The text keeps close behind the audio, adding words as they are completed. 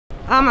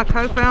I'm a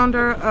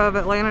co-founder of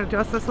Atlanta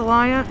Justice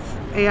Alliance,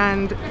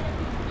 and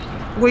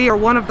we are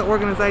one of the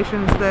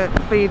organizations that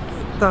feeds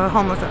the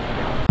homeless.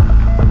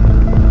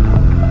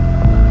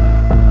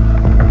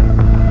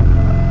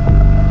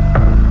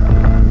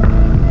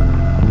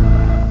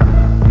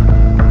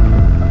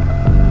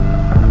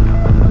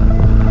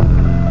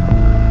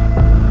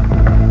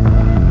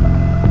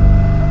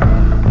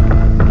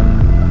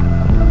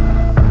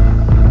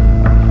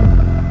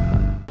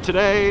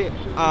 Today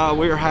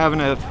we are having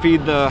a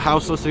Feed the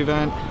Houseless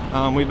event.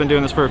 We've been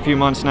doing this for a few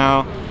months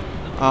now.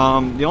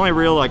 The only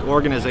real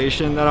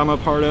organization that I'm a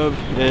part of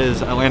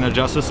is Atlanta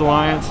Justice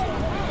Alliance.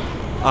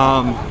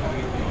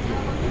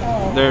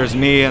 There's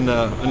me and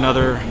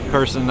another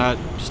person that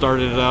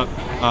started it up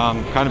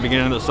kind of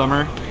beginning of the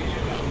summer.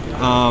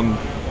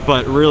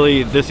 But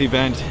really this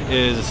event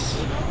is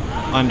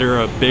under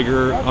a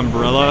bigger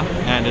umbrella,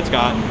 and it's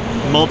got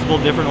multiple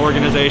different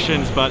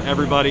organizations, but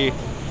everybody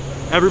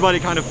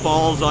kind of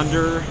falls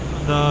under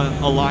the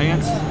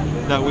alliance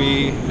that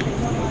we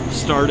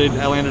started,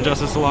 Atlanta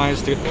Justice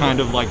Alliance, to kind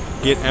of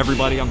get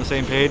everybody on the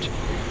same page.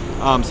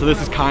 So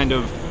this is kind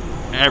of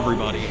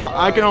everybody.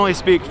 I can only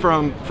speak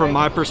from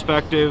my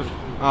perspective,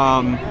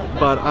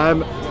 but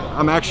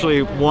I'm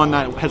actually one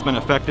that has been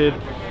affected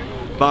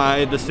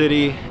by the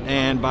city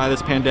and by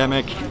this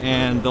pandemic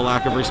and the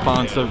lack of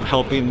response of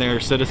helping their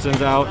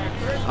citizens out.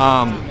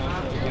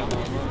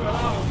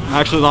 I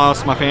actually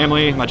lost my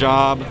family, my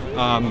job,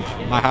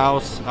 my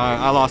house.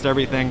 I lost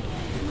everything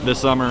this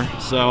summer,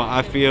 so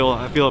I feel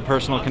a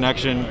personal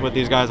connection with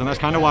these guys, and that's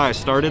kind of why I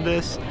started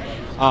this,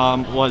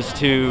 was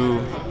to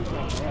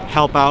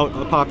help out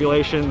a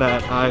population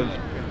that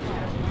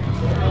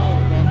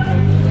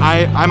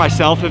I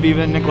myself have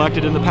even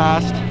neglected in the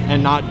past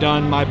and not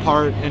done my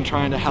part in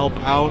trying to help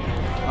out.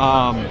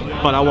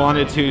 But I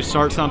wanted to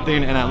start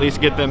something and at least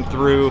get them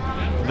through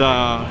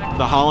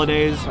the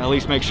holidays, at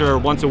least make sure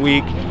once a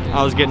week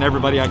I was getting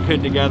everybody I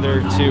could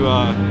together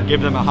to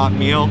give them a hot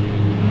meal.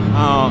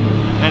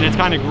 And it's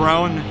kind of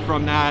grown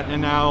from that, and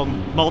now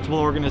multiple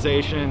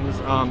organizations,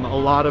 a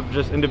lot of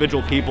just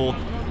individual people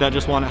that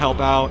just want to help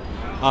out,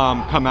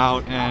 come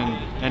out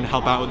and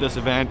help out with this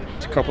event.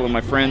 It's a couple of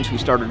my friends who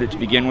started it to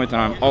begin with,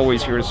 and I'm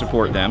always here to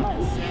support them.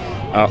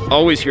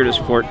 Always here to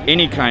support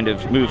any kind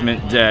of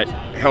movement that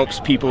helps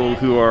people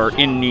who are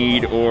in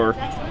need or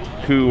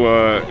who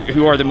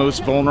are the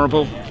most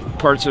vulnerable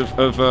parts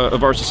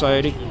of our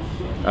society.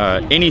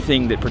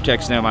 Anything that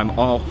protects them, I'm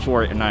all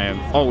for it, and I am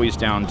always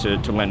down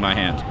to lend my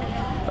hand.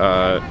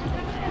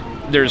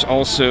 There's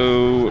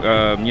also,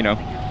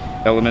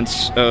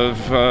 elements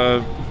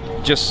of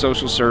just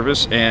social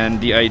service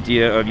and the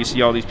idea of, you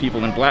see all these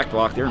people in Black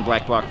Bloc, they're in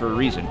Black Bloc for a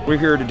reason. We're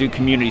here to do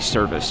community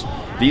service.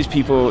 These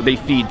people, they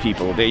feed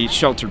people, they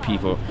shelter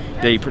people,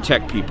 they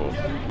protect people.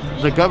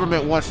 The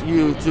government wants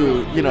you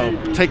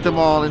to, take them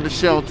all into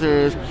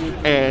shelters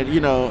and,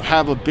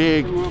 have a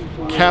big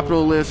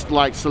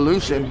capitalist-like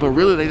solution, but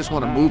really they just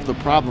want to move the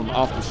problem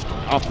off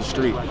the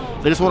street.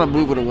 They just want to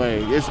move it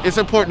away. It's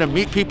important to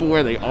meet people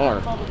where they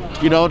are.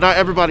 Not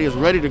everybody is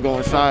ready to go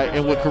inside,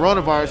 and with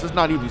coronavirus, it's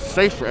not even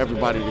safe for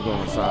everybody to go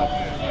inside.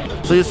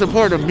 So it's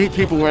important to meet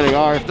people where they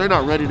are. If they're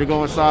not ready to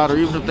go inside, or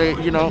even if they,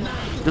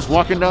 just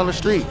walking down the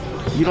street,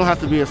 you don't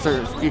have to be a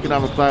certain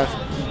economic class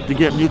to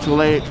get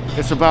mutual aid.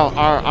 It's about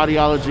our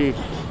ideology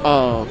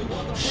of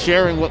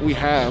sharing what we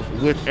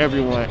have with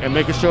everyone and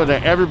making sure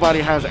that everybody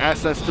has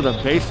access to the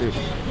basics: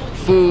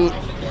 food,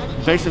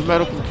 basic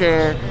medical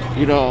care,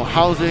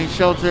 housing,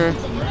 shelter,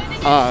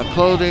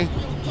 clothing.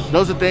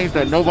 Those are things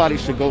that nobody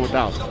should go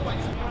without.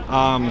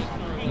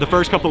 The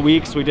first couple of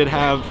weeks we did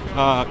have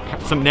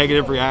some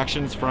negative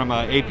reactions from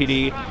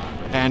APD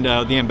and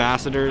the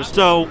ambassadors.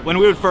 So when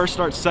we would first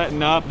start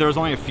setting up, there was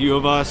only a few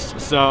of us,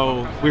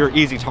 so we were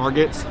easy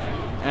targets.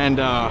 And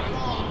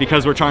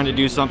because we're trying to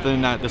do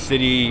something that the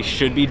city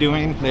should be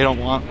doing, they don't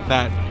want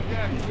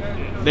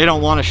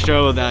to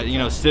show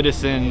that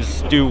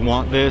citizens do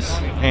want this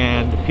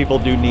and people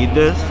do need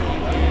this.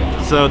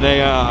 So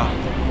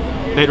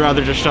they'd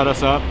rather just shut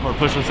us up or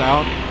push us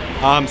out.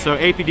 So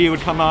APD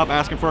would come up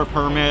asking for a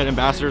permit,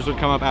 ambassadors would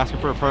come up asking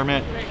for a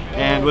permit,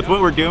 and with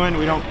what we're doing,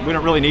 we don't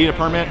really need a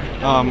permit.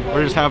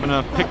 We're just having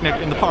a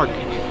picnic in the park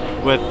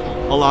with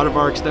a lot of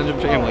our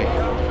extended family.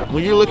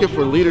 When you're looking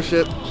for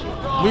leadership,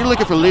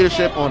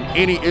 on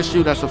any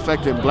issue that's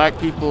affecting Black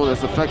people,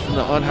 that's affecting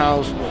the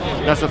unhoused,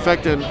 that's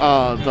affecting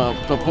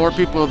the poor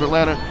people of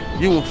Atlanta,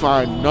 you will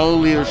find no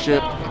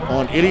leadership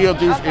on any of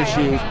these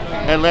issues.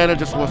 Atlanta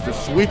just wants to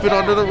sweep it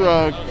under the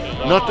rug.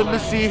 Nothing to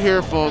see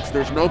here, folks.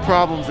 There's no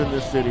problems in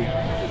this city.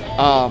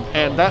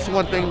 And that's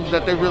one thing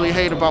that they really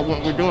hate about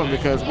what we're doing,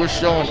 because we're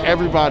showing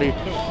everybody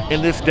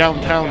in this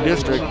downtown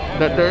district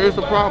that there is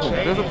a problem.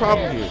 There's a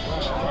problem here.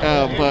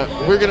 But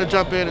we're going to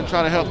jump in and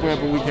try to help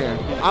wherever we can.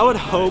 I would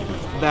hope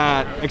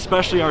that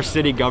especially our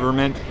city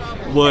government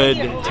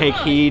would take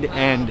heed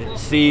and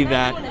see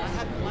that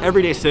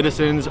everyday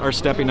citizens are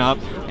stepping up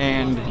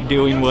and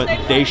doing what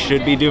they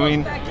should be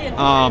doing.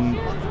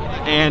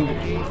 And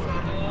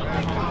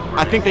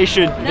I think they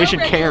should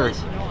care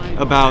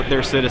about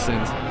their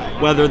citizens.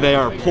 whether they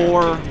are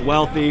poor,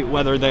 wealthy,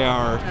 whether they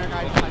are,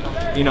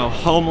 you know,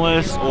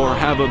 homeless or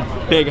have a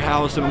big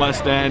house in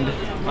West End.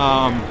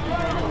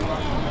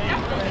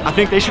 I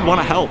think they should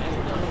want to help.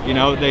 You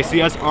know, they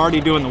see us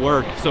already doing the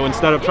work, so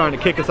instead of trying to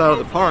kick us out of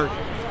the park,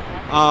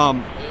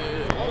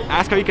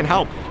 ask how you can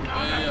help.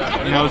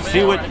 You know,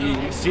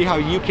 see how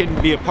you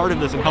can be a part of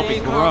this and help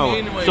it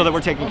grow, so that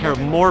we're taking care of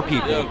more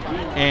people,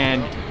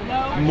 and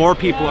more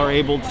people are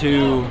able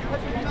to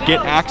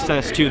get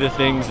access to the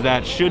things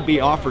that should be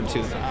offered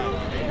to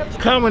them.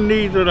 Common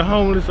needs of the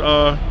homeless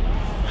are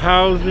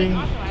housing,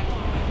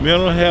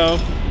 mental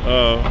health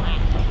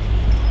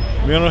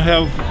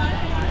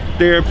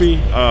therapy,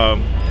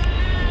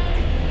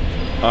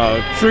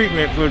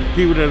 treatment for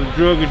people that are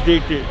drug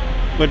addicted.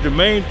 But the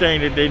main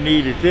thing that they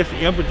need is just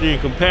empathy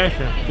and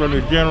compassion from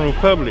the general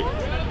public.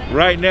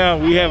 Right now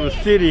we have a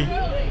city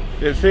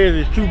that says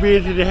it's too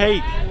busy to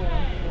hate.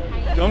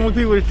 The only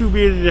people that's too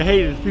busy to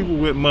hate is people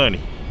with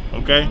money,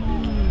 okay?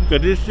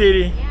 Because this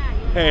city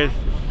has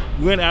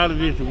went out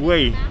of its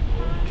way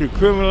to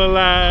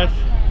criminalize,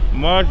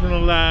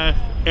 marginalize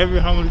every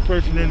homeless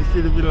person in the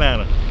city of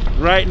Atlanta.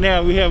 Right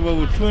now we have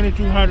over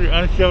 2,200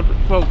 unsheltered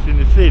folks in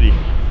the city.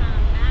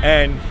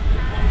 And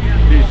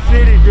the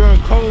city during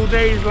cold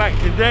days like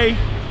today,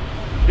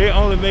 they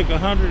only make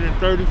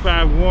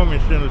 135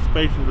 warming center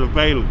spaces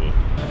available.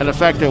 And the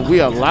fact that we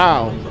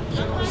allow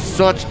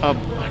such a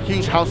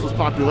huge houseless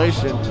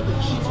population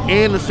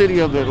in the city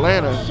of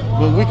Atlanta,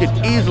 when we could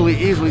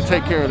easily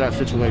take care of that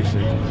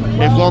situation.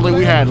 If only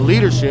we had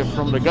leadership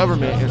from the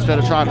government instead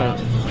of trying to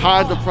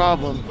hide the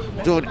problem,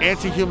 doing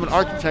anti-human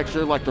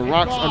architecture like the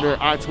rocks under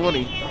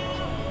I-20.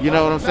 You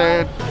know what I'm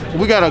saying?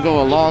 We gotta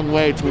go a long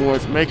way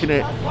towards making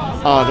it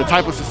the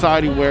type of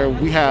society where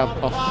we have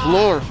a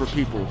floor for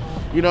people.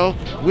 You know,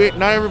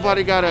 not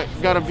everybody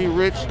gotta be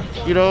rich.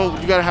 You know,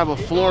 you gotta have a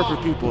floor for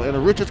people. In the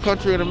richest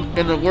country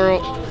in the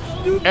world,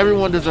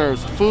 everyone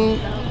deserves food,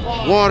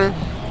 water,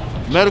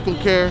 medical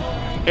care,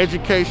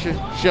 education,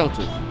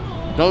 shelter.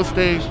 Those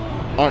things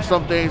are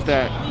some things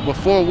that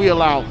before we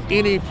allow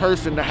any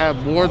person to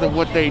have more than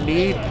what they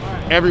need,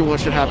 everyone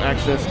should have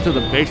access to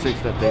the basics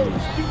that they need.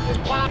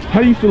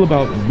 How do you feel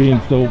about being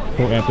so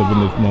proactive in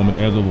this moment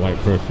as a white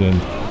person,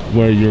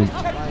 where you're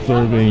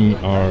serving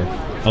or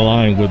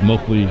aligning with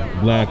mostly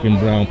black and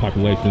brown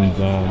populations?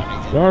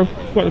 There are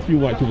quite a few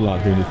white people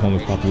out here in this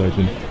homeless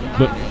population,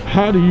 but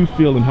how do you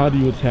feel and how do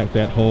you attack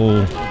that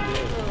whole,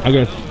 I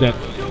guess, that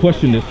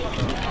question that's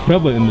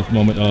prevalent in this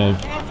moment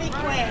of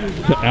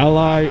to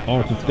ally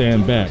or to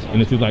stand back?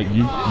 And it seems like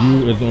you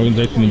as an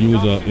organization and you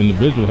as an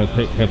individual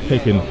have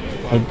taken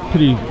a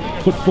pretty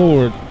put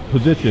forward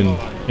position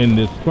in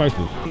this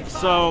crisis.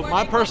 So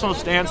my personal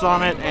stance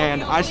on it,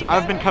 and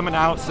I've been coming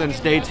out since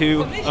day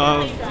 2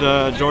 of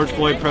the George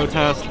Floyd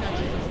protest.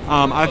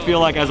 I feel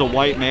like as a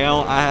white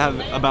male, I have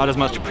about as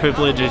much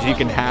privilege as you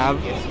can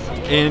have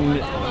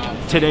in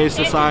today's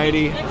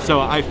society.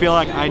 So I feel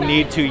like I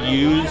need to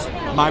use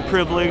my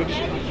privilege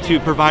to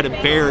provide a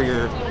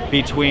barrier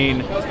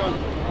between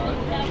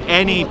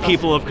any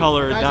people of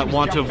color that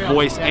want to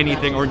voice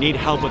anything or need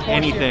help with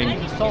anything.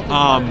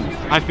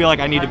 I feel like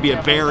I need to be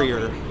a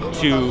barrier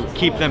to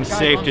keep them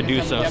safe to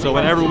do so. So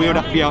whenever we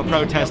would be out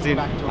protesting,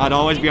 I'd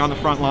always be on the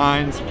front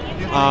lines.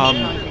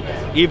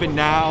 Even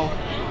now,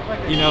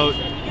 you know,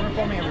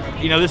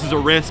 this is a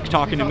risk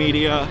talking to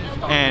media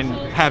and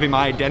having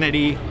my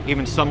identity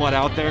even somewhat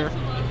out there.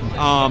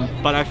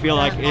 But I feel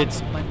like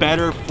it's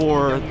better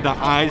for the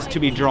eyes to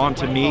be drawn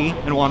to me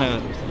and want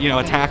to, you know,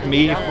 attack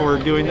me for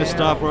doing this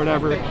stuff or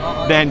whatever,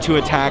 than to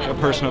attack a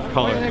person of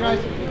color.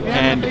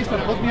 And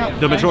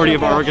the majority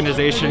of our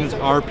organizations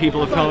are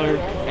people of color,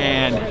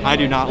 and I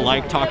do not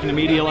like talking to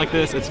media like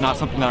this. It's not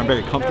something that I'm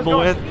very comfortable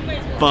with,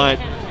 but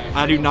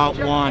I do not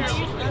want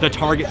the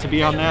target to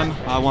be on them.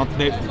 I want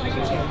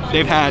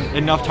they've had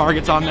enough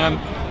targets on them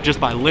just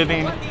by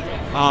living.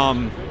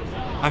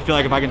 I feel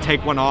like if I can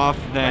take one off,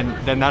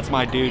 then that's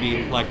my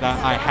duty. Like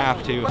that, I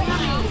have to.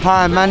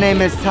 Hi, my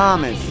name is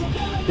Thomas.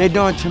 They're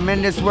doing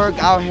tremendous work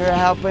out here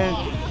helping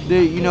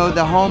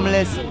the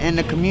homeless and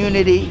the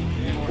community.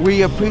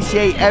 We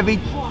appreciate everything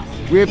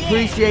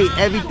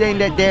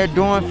that they're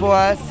doing for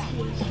us.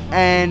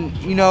 And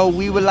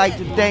we would like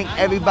to thank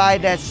everybody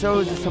that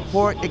shows the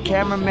support, the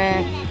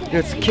cameraman,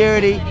 the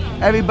security,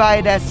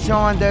 everybody that's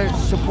showing their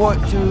support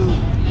to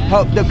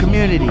help the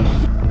community.